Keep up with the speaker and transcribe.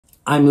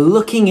I'm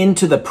looking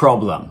into the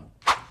problem.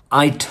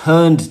 I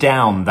turned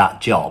down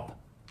that job.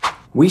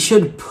 We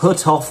should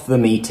put off the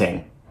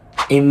meeting.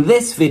 In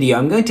this video,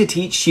 I'm going to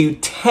teach you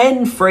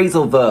 10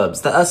 phrasal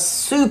verbs that are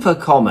super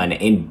common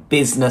in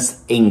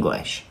business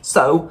English.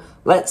 So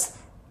let's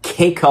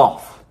kick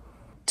off.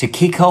 To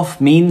kick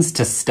off means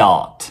to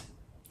start.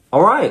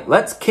 All right,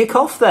 let's kick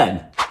off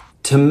then.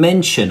 To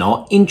mention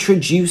or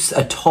introduce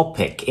a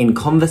topic in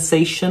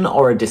conversation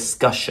or a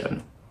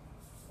discussion.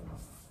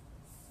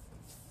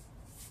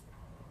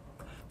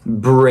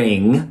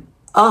 Bring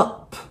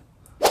up.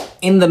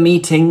 In the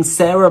meeting,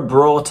 Sarah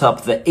brought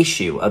up the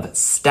issue of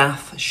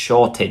staff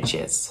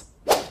shortages.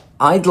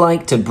 I'd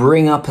like to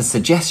bring up a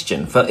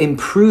suggestion for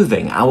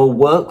improving our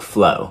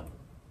workflow.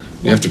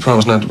 You have to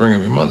promise not to bring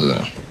up your mother,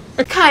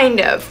 though. Kind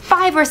of.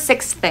 5 or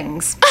 6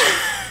 things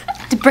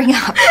to bring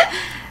up.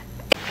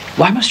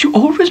 Why must you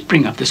always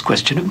bring up this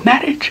question of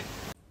marriage?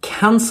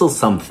 Cancel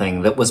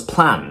something that was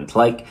planned,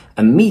 like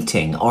a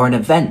meeting or an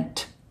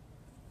event.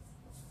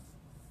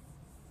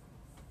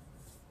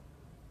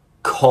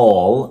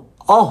 Call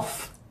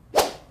off.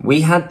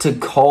 We had to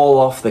call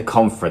off the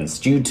conference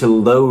due to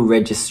low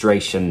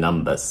registration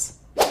numbers.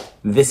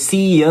 The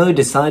CEO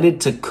decided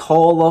to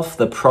call off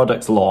the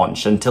product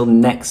launch until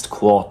next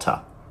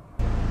quarter.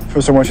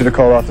 First, I want you to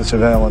call off the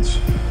surveillance.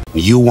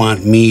 You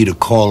want me to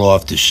call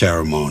off the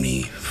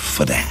ceremony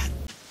for that?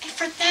 And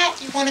for that,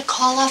 you want to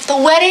call off the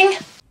wedding?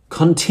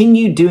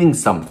 Continue doing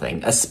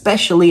something,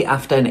 especially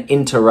after an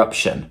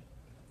interruption.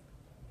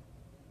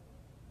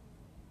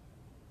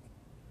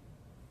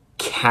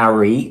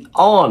 Carry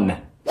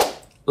on.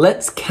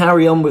 Let's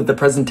carry on with the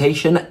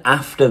presentation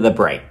after the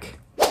break.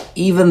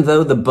 Even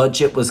though the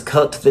budget was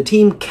cut, the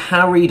team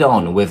carried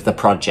on with the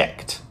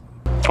project.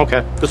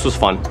 Okay, this was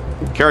fun.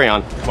 Carry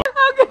on.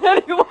 How could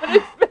anyone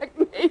expect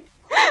me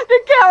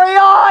to carry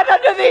on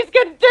under these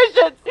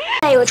conditions?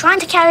 Hey, we're trying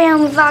to carry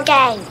on with our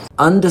game.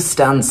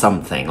 Understand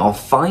something or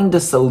find a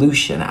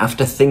solution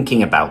after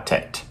thinking about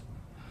it.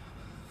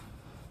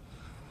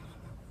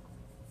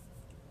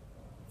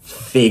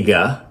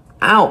 Figure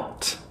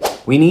out.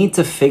 We need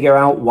to figure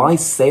out why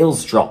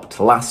sales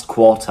dropped last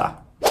quarter.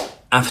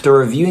 After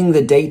reviewing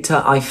the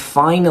data, I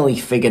finally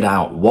figured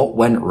out what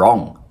went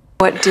wrong.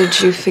 What did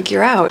you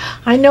figure out?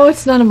 I know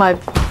it's none of my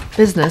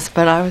business,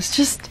 but I was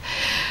just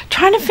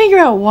trying to figure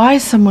out why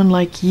someone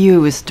like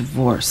you is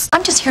divorced.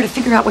 I'm just here to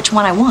figure out which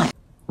one I want.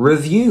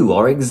 Review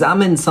or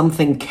examine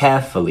something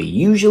carefully,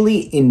 usually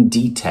in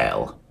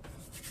detail.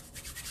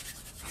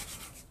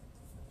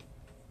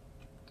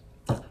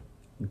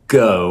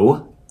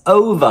 Go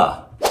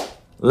over.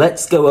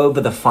 Let's go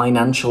over the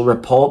financial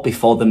report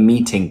before the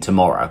meeting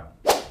tomorrow.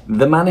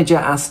 The manager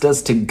asked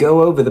us to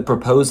go over the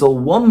proposal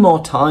one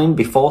more time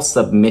before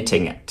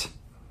submitting it.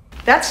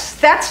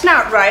 That's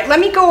not right. Let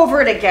me go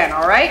over it again,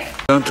 all right?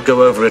 Don't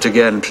go over it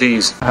again,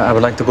 please. I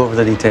would like to go over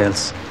the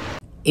details.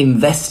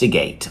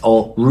 Investigate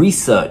or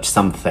research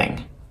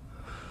something.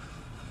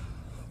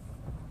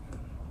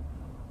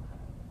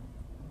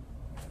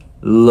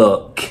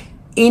 Look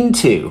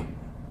into.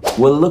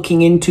 We're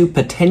looking into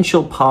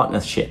potential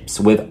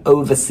partnerships with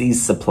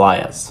overseas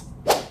suppliers.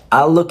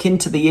 I'll look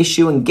into the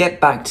issue and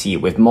get back to you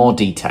with more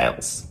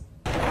details.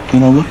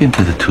 Look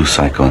into the 2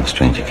 psycho and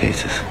stranger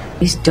cases.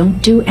 Please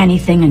don't do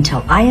anything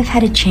until I have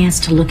had a chance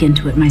to look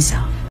into it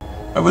myself.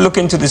 I will look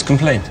into this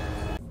complaint.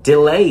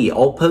 Delay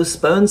or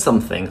postpone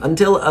something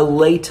until a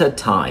later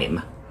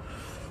time.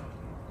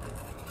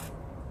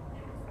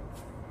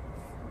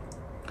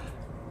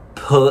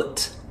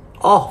 Put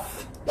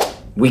off.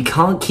 We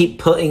can't keep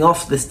putting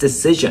off this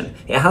decision.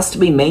 It has to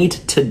be made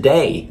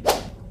today.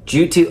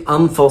 Due to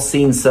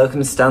unforeseen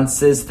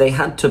circumstances, they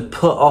had to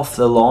put off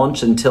the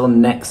launch until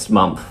next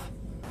month.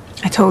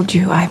 I told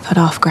you I put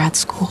off grad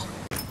school.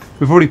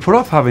 We've already put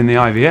off having the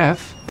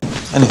IVF.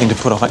 Anything to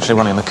put off actually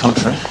running the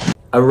country.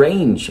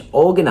 Arrange,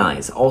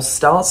 organize, or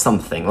start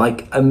something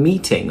like a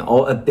meeting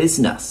or a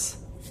business.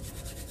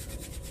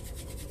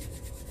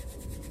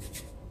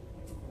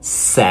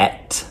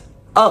 Set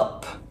up.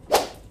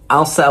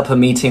 I'll set up a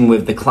meeting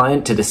with the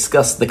client to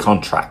discuss the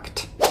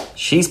contract.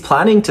 She's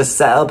planning to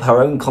set up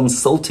her own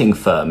consulting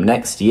firm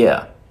next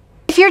year.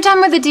 If you're done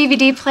with the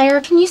DVD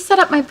player, can you set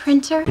up my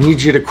printer? I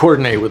need you to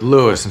coordinate with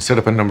Lewis and set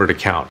up a number to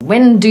count.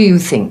 When do you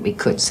think we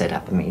could set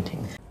up a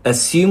meeting?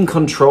 Assume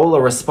control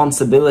or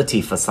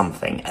responsibility for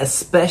something,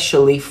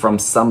 especially from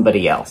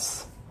somebody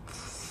else.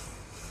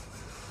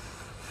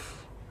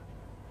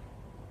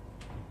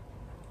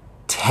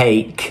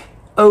 Take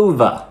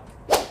over.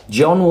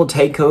 John will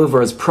take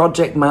over as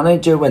project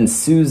manager when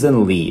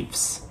Susan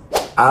leaves.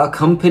 Our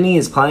company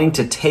is planning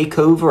to take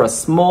over a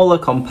smaller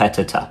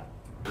competitor.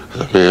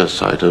 The mere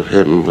sight of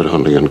him would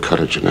only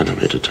encourage an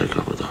enemy to take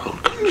over the whole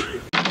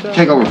country.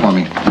 Take over for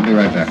me. I'll be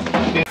right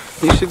back.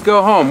 You should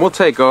go home. We'll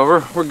take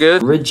over. We're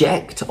good.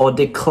 Reject or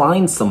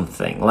decline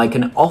something, like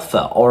an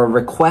offer or a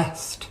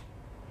request.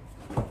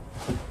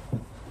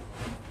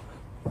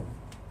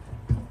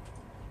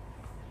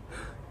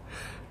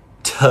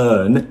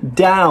 Turn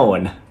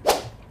down.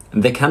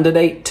 The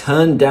candidate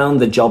turned down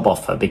the job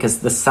offer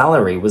because the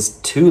salary was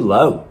too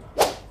low.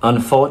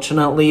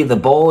 Unfortunately, the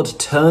board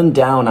turned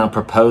down our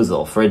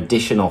proposal for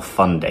additional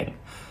funding.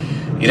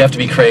 You'd have to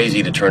be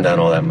crazy to turn down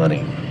all that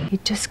money. You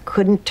just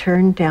couldn't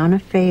turn down a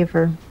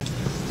favor.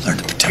 Learn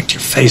to protect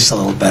your face a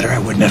little better. I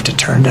wouldn't have to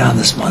turn down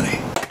this money.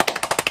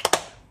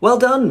 Well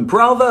done,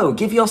 bravo.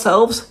 Give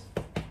yourselves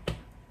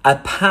a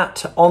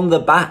pat on the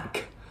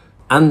back.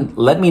 And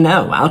let me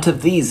know, out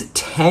of these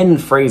 10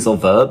 phrasal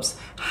verbs,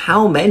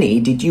 how many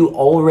did you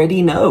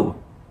already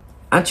know?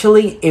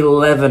 Actually,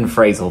 11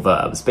 phrasal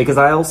verbs, because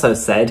I also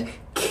said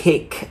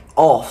kick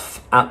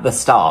off at the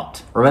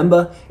start.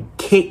 Remember,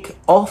 kick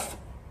off,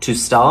 to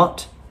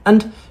start,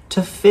 and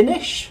to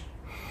finish.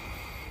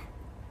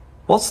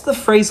 What's the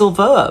phrasal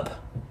verb?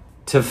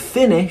 To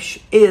finish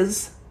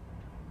is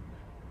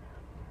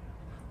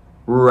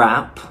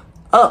wrap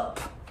up.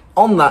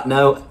 On that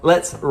note,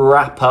 let's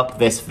wrap up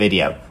this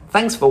video.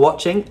 Thanks for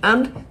watching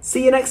and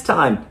see you next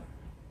time.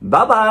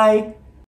 Bye-bye.